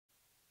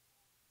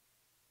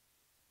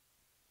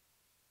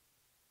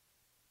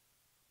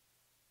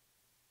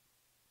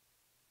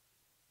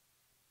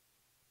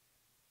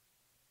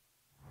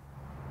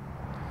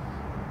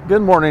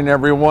Good morning,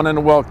 everyone,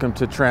 and welcome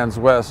to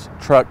Transwest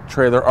Truck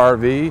Trailer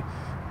RV.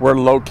 We're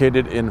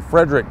located in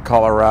Frederick,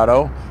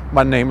 Colorado.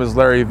 My name is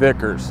Larry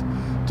Vickers.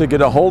 To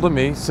get a hold of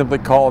me, simply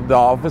call the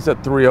office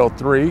at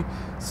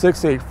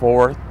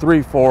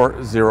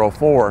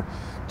 303-684-3404.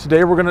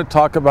 Today we're going to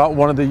talk about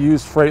one of the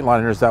used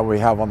Freightliners that we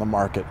have on the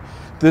market.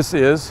 This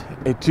is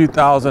a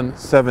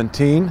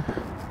 2017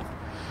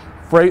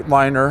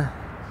 Freightliner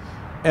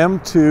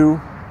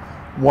M2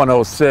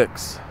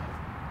 106.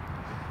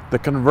 The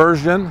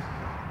conversion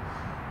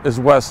is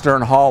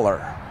Western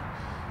hauler.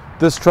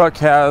 This truck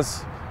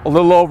has a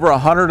little over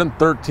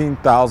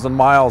 113,000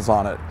 miles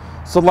on it.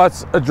 So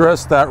let's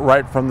address that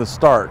right from the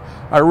start.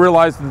 I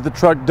realize that the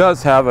truck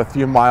does have a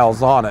few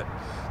miles on it.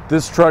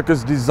 This truck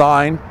is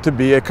designed to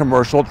be a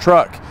commercial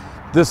truck.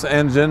 This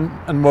engine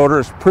and motor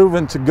is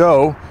proven to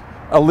go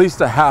at least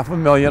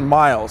 500,000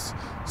 miles.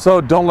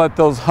 So don't let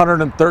those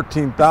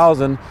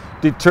 113,000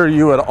 deter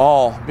you at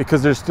all,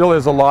 because there still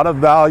is a lot of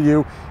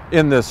value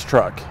in this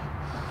truck.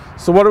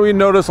 So what do we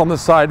notice on the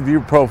side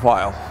view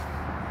profile?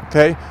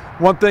 Okay,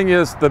 one thing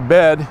is the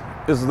bed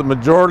is the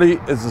majority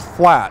is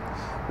flat.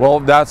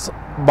 Well, that's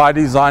by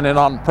design and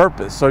on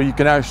purpose, so you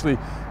can actually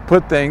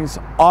put things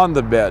on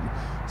the bed.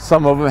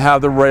 Some of them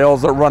have the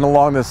rails that run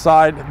along the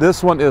side.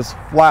 This one is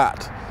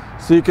flat,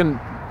 so you can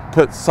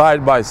put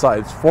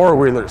side-by-sides,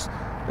 four-wheelers.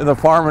 In the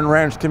farm and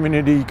ranch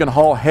community, you can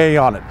haul hay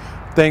on it,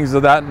 things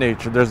of that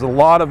nature. There's a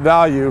lot of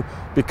value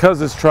because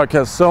this truck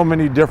has so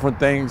many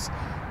different things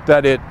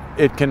that it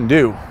can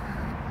do.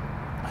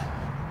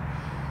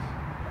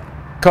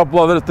 Couple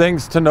other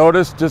things to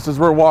notice just as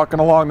we're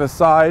walking along the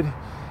side.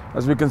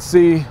 As we can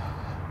see,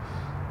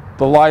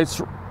 the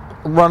lights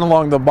run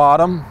along the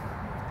bottom,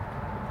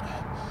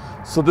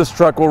 so this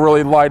truck will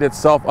really light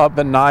itself up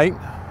at night.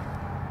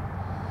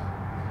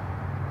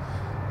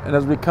 And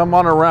as we come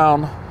on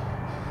around,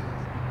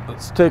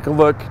 let's take a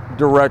look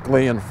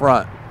directly in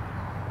front.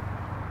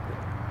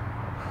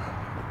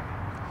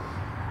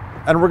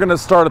 And we're going to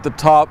start at the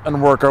top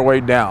and work our way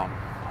down.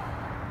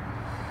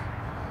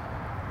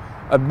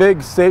 A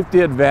big safety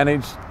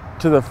advantage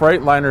to the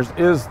Freightliners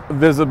is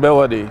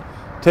visibility.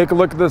 Take a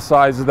look at the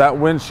size of that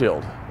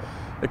windshield.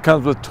 It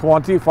comes with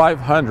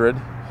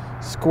 2,500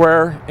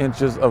 square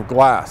inches of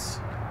glass.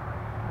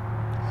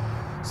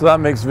 So that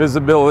makes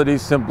visibility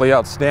simply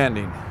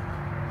outstanding.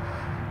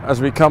 As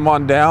we come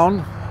on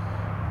down,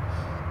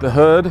 the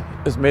hood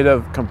is made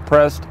of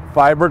compressed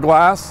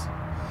fiberglass,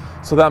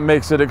 so that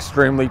makes it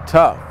extremely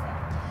tough.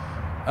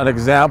 An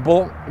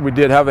example, we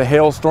did have a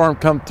hailstorm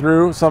come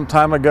through some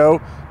time ago,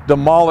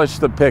 demolish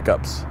the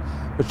pickups,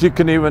 but you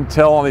can even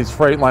tell on these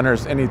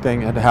Freightliners anything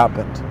had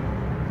happened.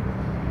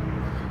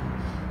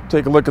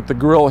 Take a look at the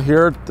grill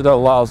here that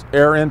allows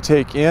air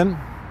intake in.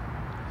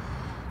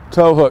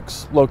 Tow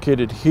hooks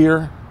located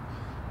here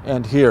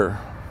and here.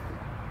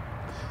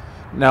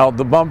 Now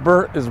the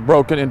bumper is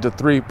broken into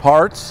 3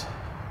 parts.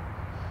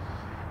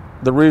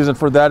 The reason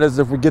for that is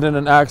if we get in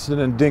an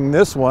accident and ding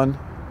this one,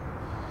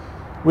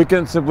 we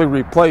can simply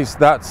replace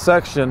that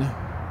section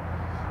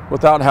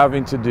without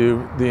having to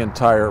do the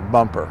entire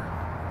bumper.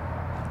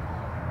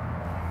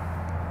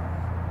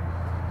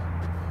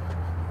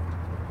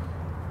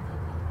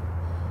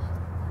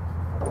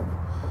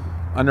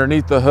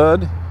 Underneath the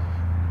hood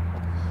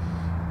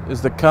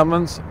is the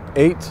Cummins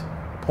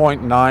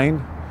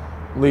 8.9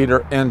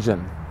 liter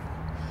engine,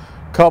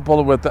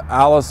 coupled with the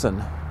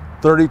Allison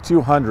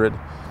 3200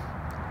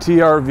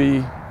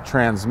 TRV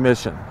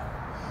transmission.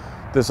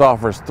 This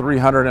offers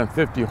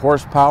 350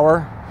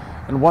 horsepower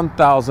and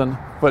 1,000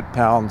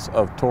 foot-pounds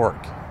of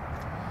torque.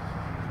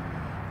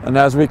 And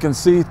as we can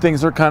see,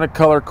 things are kind of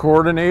color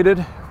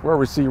coordinated. Where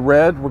we see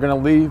red, we're going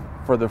to leave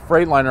for the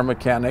Freightliner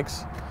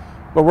mechanics.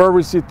 But where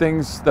we see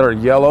things that are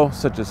yellow,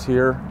 such as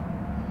here,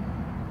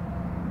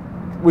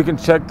 we can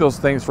check those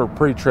things for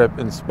pre-trip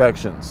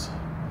inspections.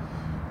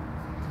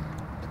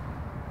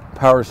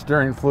 Power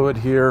steering fluid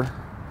here,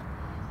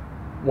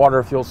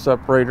 water fuel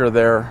separator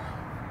there.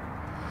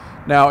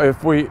 Now,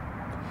 if we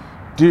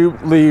do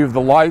leave the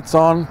lights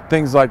on,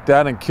 things like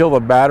that, and kill the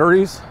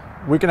batteries,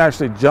 we can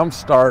actually jump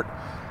start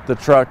the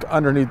truck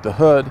underneath the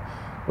hood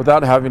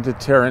without having to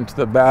tear into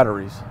the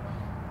batteries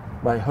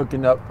by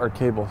hooking up our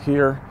cable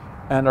here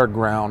and our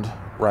ground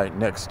right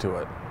next to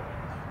it.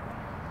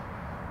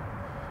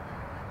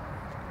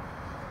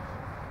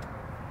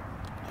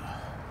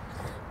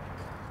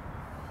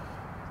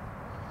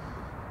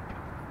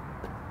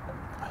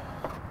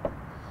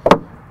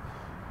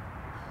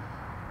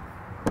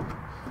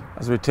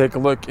 As we take a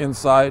look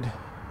inside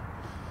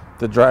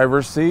the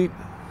driver's seat,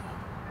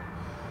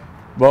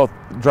 both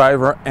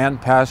driver and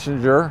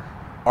passenger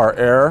are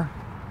air.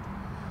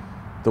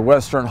 The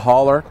Western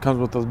hauler comes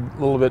with a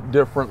little bit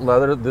different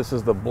leather. This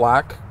is the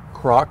black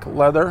croc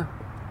leather.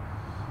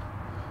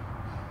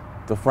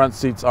 The front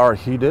seats are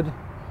heated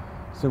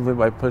simply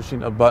by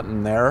pushing a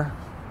button there.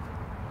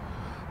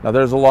 Now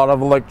there's a lot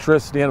of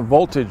electricity and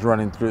voltage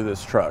running through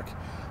this truck,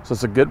 so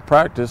it's a good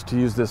practice to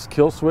use this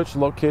kill switch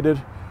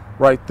located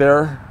right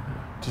there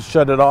to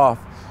shut it off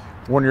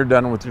when you're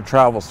done with your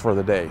travels for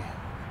the day.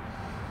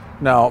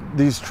 Now,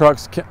 these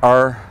trucks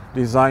are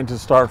designed to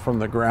start from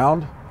the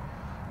ground.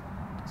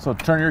 So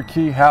turn your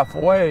key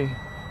halfway,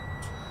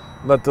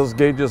 let those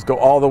gauges go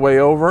all the way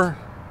over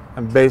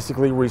and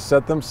basically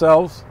reset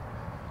themselves,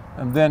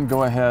 and then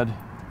go ahead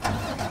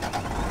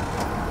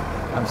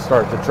and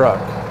start the truck.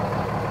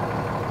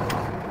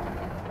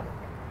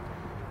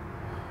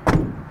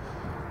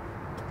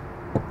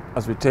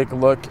 As we take a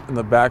look in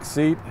the back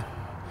seat,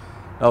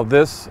 now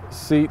this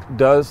seat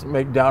does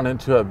make down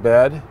into a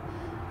bed,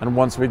 and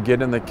once we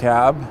get in the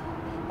cab,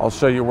 I'll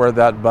show you where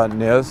that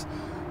button is,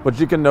 but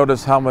you can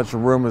notice how much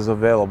room is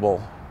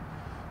available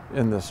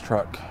in this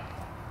truck.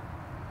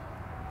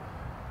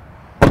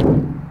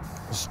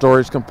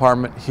 Storage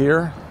compartment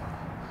here.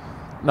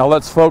 Now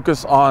let's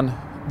focus on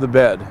the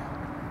bed.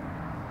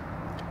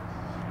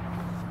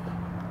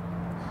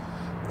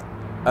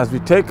 As we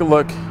take a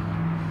look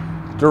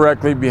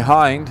directly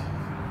behind,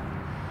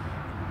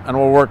 and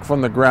we'll work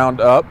from the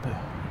ground up,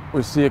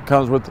 we see it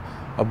comes with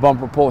a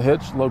bumper pull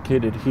hitch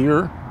located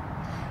here,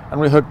 and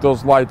we hook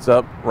those lights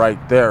up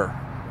right there.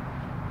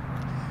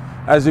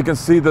 As you can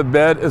see, the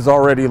bed is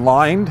already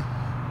lined,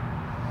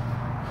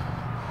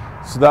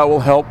 so that will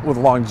help with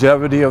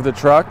longevity of the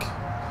truck.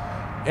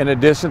 In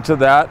addition to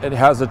that, it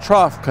has a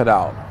trough cut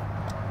out,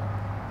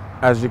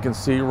 as you can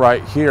see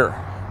right here.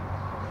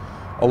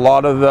 A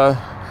lot of the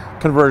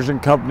conversion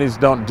companies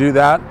don't do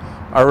that.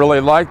 I really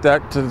like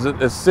that to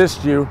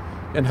assist you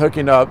in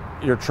hooking up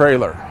your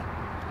trailer.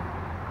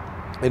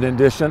 In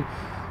addition,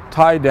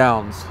 tie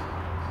downs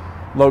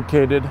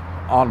located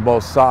on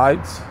both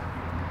sides.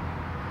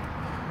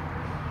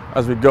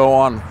 As we go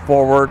on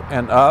forward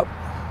and up,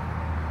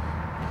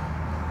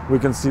 we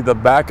can see the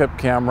backup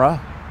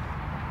camera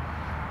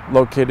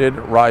located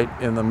right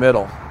in the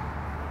middle.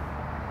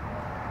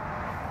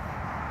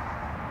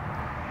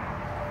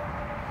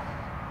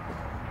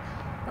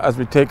 As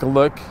we take a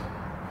look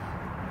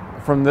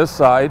from this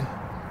side,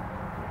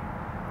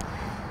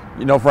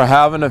 you know, for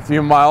having a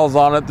few miles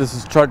on it,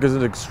 this truck is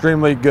in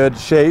extremely good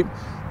shape.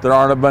 There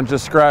aren't a bunch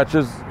of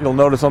scratches. You'll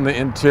notice on the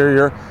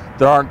interior,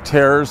 there aren't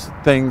tears,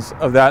 things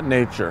of that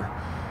nature.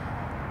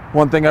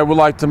 One thing I would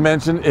like to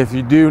mention, if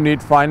you do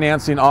need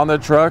financing on the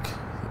truck,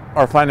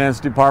 our finance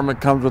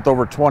department comes with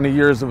over 20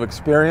 years of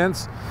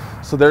experience,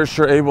 so they're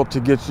sure able to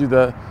get you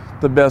the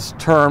best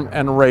term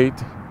and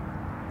rate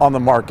on the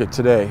market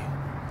today.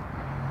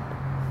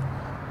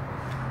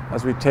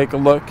 As we take a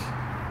look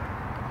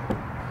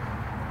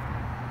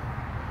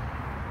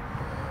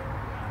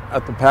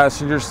at the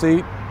passenger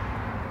seat,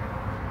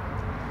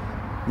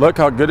 look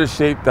how good a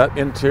shape that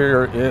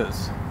interior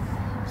is.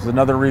 This is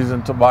another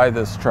reason to buy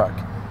this truck.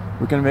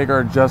 We can make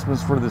our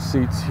adjustments for the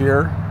seats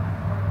here.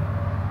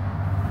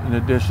 In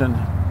addition,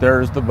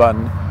 there's the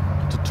button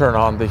to turn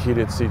on the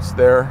heated seats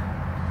there.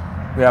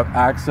 We have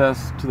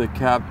access to the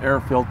cab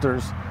air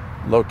filters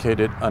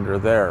located under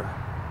there.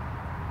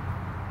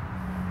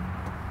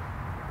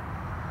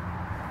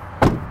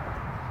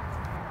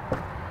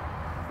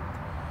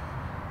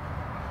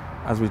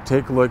 As we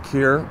take a look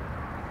here,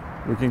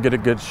 we can get a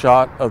good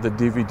shot of the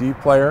DVD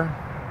player.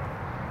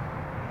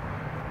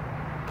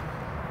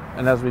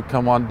 And as we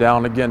come on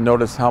down again,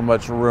 notice how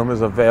much room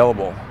is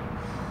available.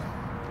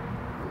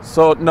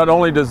 So not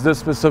only does this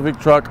specific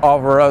truck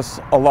offer us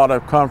a lot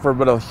of comfort,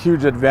 but a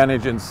huge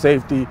advantage in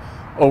safety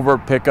over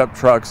pickup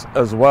trucks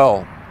as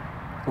well.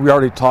 We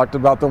already talked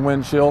about the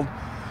windshield.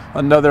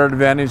 Another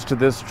advantage to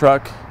this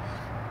truck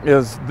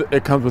is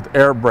it comes with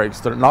air brakes.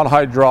 They're not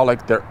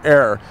hydraulic, they're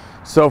air.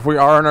 So if we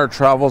are in our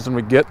travels and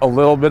we get a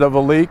little bit of a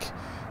leak,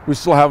 we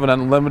still have an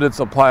unlimited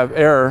supply of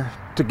air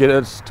to get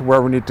us to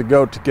where we need to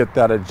go to get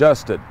that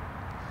adjusted.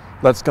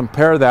 Let's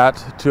compare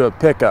that to a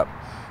pickup.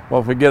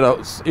 Well, if we get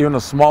even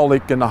a small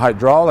leak in the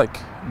hydraulic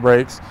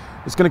brakes,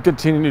 it's going to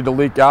continue to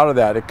leak out of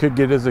that. It could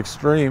get as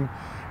extreme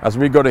as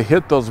we go to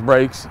hit those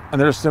brakes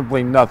and there's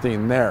simply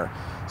nothing there.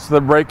 So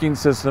the braking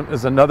system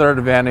is another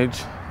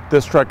advantage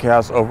this truck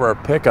has over a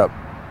pickup.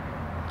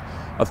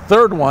 A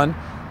third one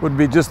would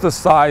be just the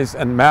size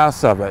and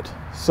mass of it.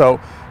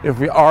 So if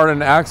we are in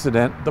an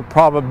accident, the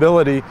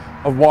probability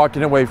of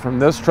walking away from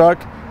this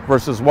truck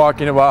versus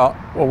walking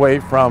away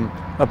from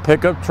a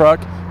pickup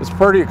truck is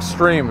pretty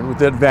extreme, and with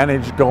the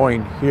advantage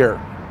going here.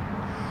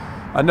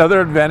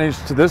 Another advantage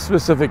to this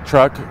specific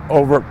truck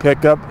over a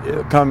pickup,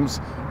 it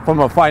comes from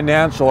a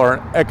financial or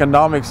an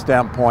economic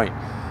standpoint.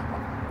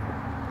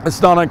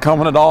 It's not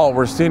uncommon at all.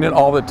 We're seeing it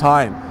all the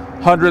time.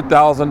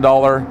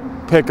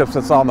 $100,000 pickups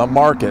that's on the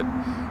market.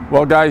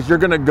 Well, guys, you're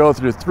going to go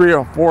through 3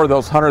 or 4 of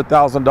those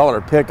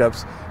 $100,000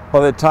 pickups by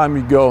the time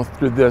you go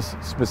through this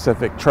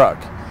specific truck.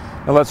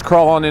 Now let's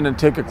crawl on in and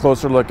take a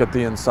closer look at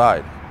the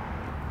inside.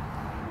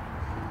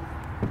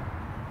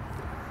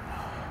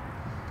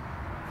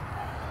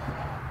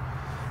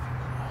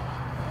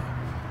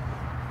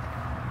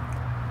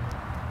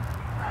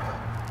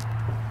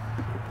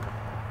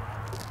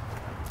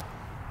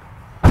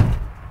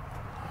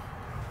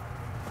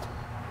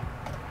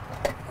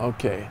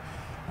 Okay,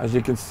 as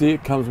you can see,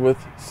 it comes with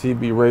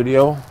CB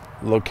radio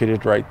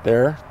located right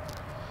there.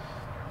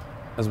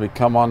 As we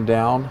come on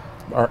down,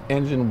 our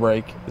engine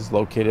brake is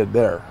located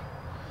there.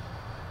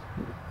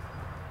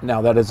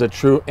 Now that is a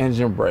true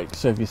engine brake.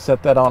 So if you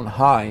set that on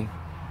high,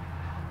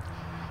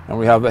 and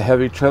we have a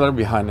heavy trailer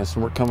behind us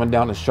and we're coming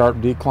down a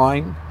sharp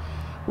decline,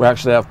 we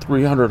actually have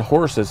 300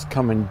 horses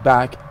coming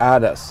back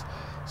at us.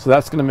 So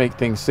that's going to make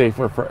things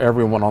safer for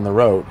everyone on the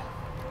road.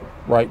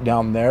 Right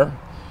down there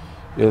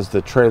is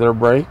the trailer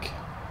brake.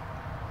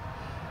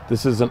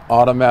 This is an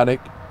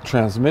automatic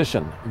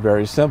transmission,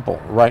 very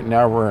simple. Right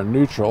now we're in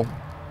neutral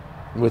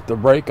with the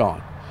brake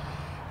on.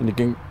 And you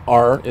can,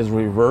 R is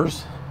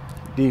reverse,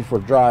 D for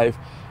drive,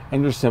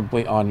 and you're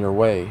simply on your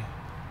way.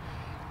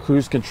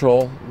 Cruise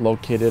control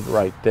located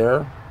right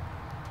there.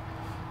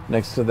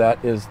 Next to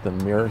that is the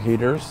mirror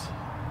heaters.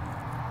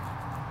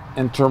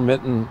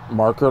 Intermittent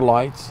marker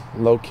lights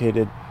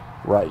located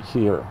right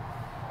here.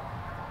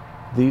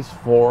 These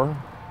 4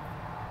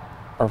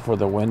 are for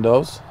the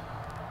windows.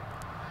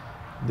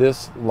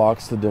 This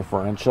locks the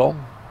differential.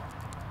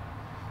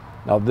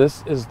 Now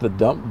this is the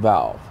dump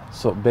valve.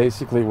 So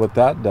basically what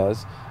that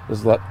does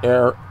is let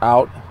air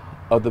out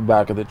of the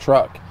back of the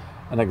truck.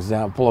 An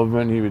example of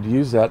when you would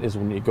use that is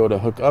when you go to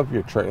hook up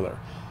your trailer.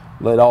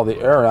 Let all the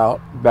air out,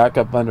 back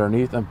up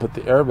underneath and put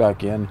the air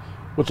back in,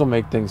 which will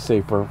make things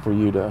safer for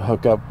you to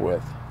hook up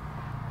with.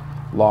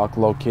 Lock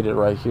located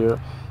right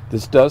here.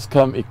 This does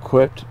come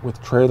equipped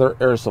with trailer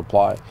air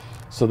supply.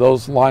 So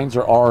those lines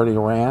are already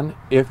ran.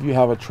 If you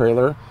have a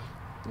trailer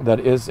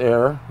that is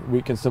air,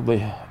 you can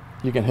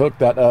hook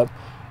that up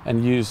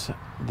and use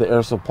the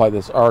air supply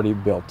that's already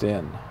built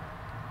in.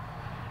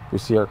 We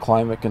see our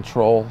climate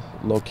control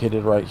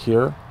located right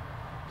here.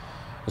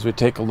 As we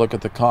take a look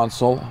at the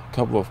console, a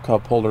couple of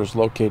cup holders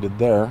located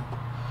there.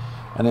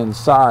 And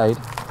inside,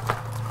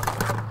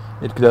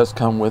 it does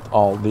come with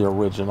all the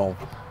original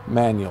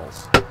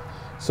manuals.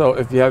 So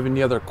if you have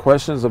any other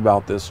questions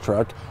about this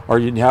truck, or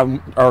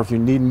if you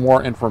need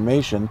more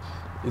information,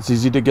 it's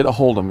easy to get a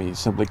hold of me.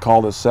 Simply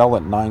call the cell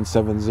at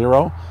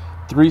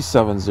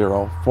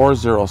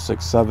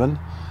 970-370-4067,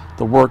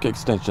 the work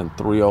extension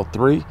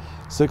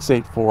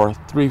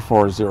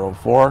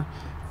 303-684-3404.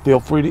 Feel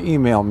free to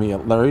email me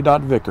at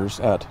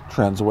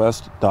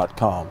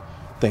larry.vickers@transwest.com.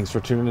 Thanks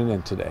for tuning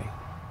in today.